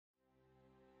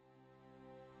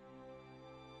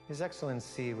His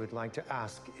Excellency would like to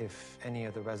ask if any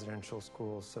of the residential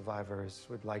school survivors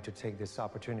would like to take this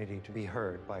opportunity to be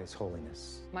heard by His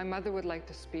Holiness. My mother would like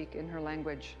to speak in her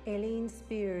language. Aileen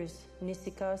Spears,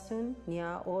 Nisikasun,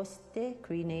 Nya Oste,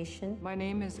 Cree Nation. My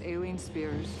name is Aileen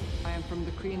Spears. I am from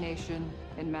the Cree Nation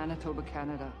in Manitoba,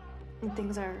 Canada. When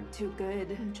things are too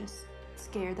good, I'm just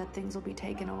scared that things will be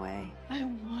taken away. I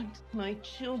want my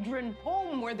children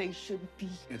home where they should be.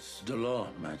 It's the law,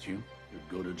 Matthew. You'd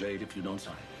go to jail if you don't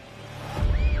sign.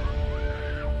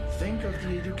 Think of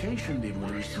the education they will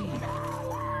receive.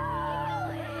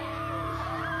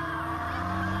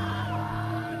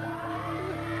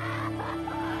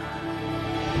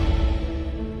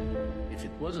 If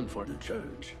it wasn't for the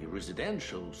church, a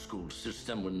residential school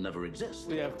system would never exist.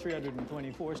 We have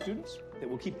 324 students that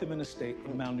will keep them in a state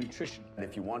of malnutrition. And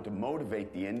if you want to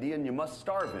motivate the Indian, you must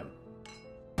starve him.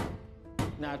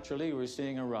 Naturally, we're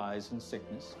seeing a rise in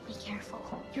sickness. Be careful.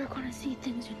 You're gonna see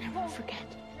things you never forget.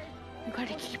 You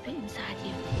gotta keep it inside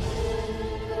you.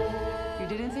 You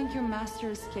didn't think your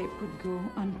master escape would go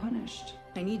unpunished.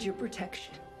 I need your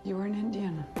protection. You're an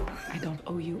Indian. I don't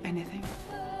owe you anything.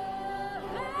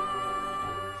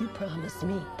 You promised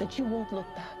me that you won't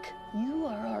look back. You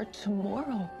are our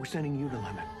tomorrow. We're sending you to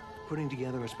Lemon, putting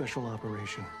together a special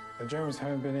operation. The Germans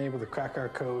haven't been able to crack our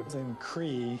codes in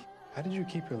Cree. How did you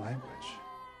keep your language?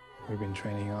 We've been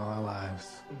training all our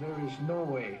lives. There is no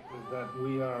way that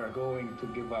we are going to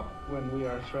give up when we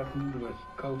are threatened with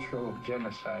cultural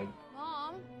genocide.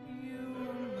 Mom?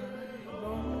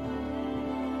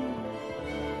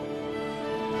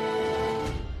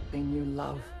 Thing you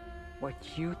love, what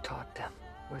you taught them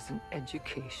was an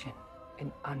education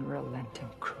in unrelenting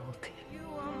cruelty. You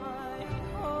are my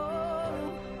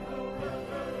home.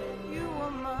 You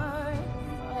are my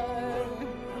fire. You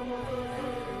are my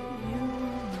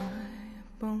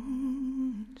bone.